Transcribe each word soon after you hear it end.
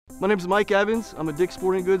My name is Mike Evans. I'm a Dick's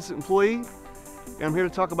Sporting Goods employee, and I'm here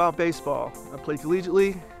to talk about baseball. I played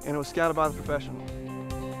collegiately, and I was scouted by the professional.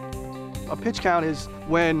 A pitch count is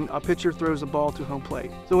when a pitcher throws a ball to home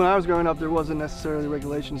plate. So when I was growing up, there wasn't necessarily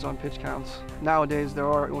regulations on pitch counts. Nowadays, there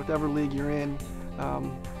are. In whatever league you're in,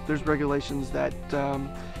 there's regulations that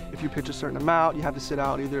if you pitch a certain amount, you have to sit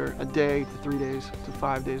out either a day to 3 days to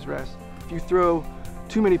 5 days rest. If you throw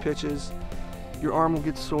too many pitches, your arm will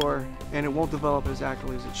get sore and it won't develop as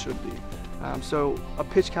accurately as it should be. So a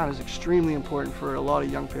pitch count is extremely important for a lot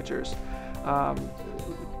of young pitchers.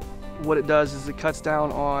 What it does is it cuts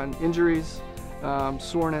down on injuries,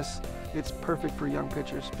 soreness. It's perfect for young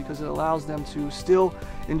pitchers because it allows them to still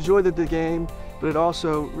enjoy the game, but it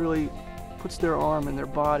also really puts their arm and their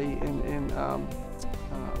body in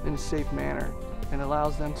a safe manner and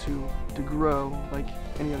allows them to grow like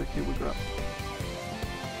any other kid would grow.